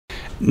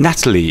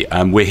Natalie,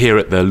 we're here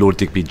at the Lord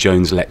Digby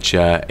Jones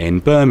lecture in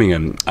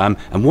Birmingham, and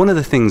one of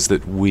the things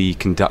that we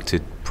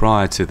conducted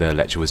prior to the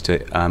lecture was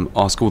to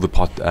ask all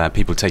the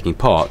people taking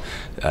part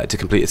to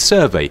complete a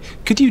survey.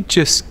 Could you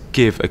just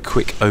give a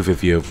quick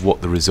overview of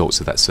what the results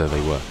of that survey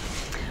were?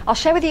 I'll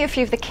share with you a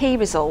few of the key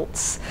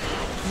results.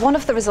 One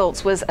of the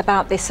results was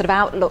about this sort of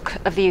outlook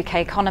of the UK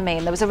economy,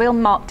 and there was a real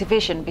marked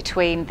division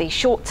between the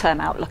short-term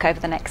outlook over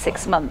the next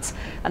 6 months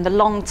and the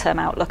long-term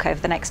outlook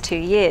over the next 2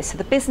 years. So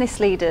the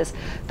business leaders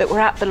that were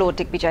at the Lord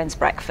Digby Jones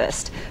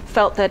breakfast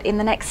felt that in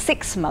the next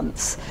 6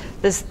 months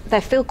they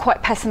feel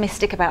quite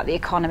pessimistic about the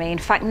economy. In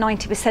fact,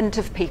 90%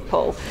 of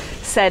people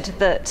said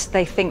that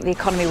they think the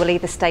economy will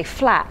either stay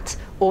flat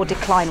or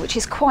decline, which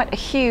is quite a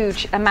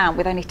huge amount,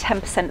 with only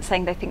 10%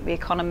 saying they think the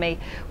economy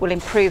will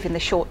improve in the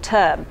short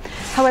term.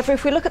 However,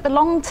 if we look at the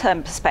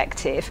long-term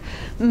perspective,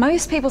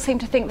 most people seem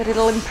to think that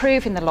it'll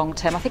improve in the long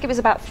term. I think it was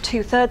about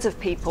 2/3 of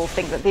people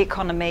think that the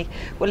economy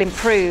will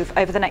improve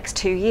over the next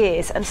 2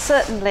 years, and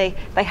certainly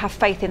they have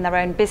faith in their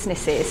own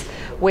businesses,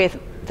 with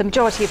the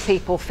majority of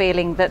people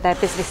feeling that their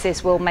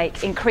businesses will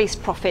make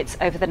increased profits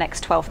over the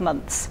next 12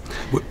 months.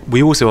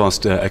 We also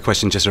asked a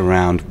question just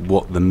around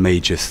what the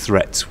major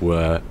threats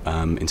were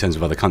in terms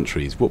of other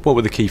countries. What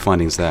were the key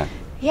findings there?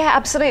 Yeah,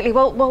 absolutely.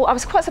 Well, I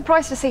was quite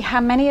surprised to see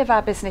how many of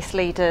our business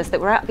leaders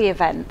that were at the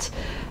event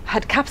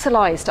had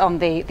capitalised on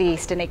the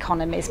Eastern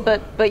economies.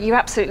 But you're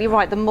absolutely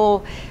right. The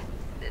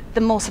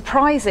more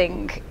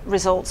surprising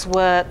results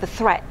were the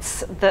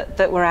threats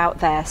that were out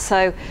there.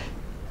 So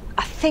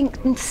I think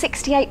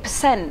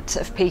 68%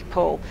 of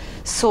people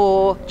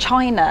saw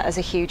China as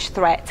a huge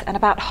threat, and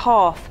about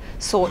half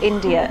saw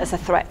India as a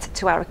threat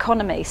to our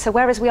economy. So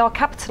whereas we are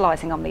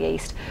capitalising on the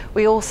East,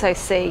 we also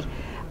see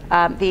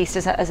the East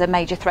as a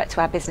major threat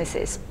to our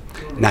businesses.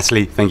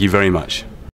 Natalie, thank you very much.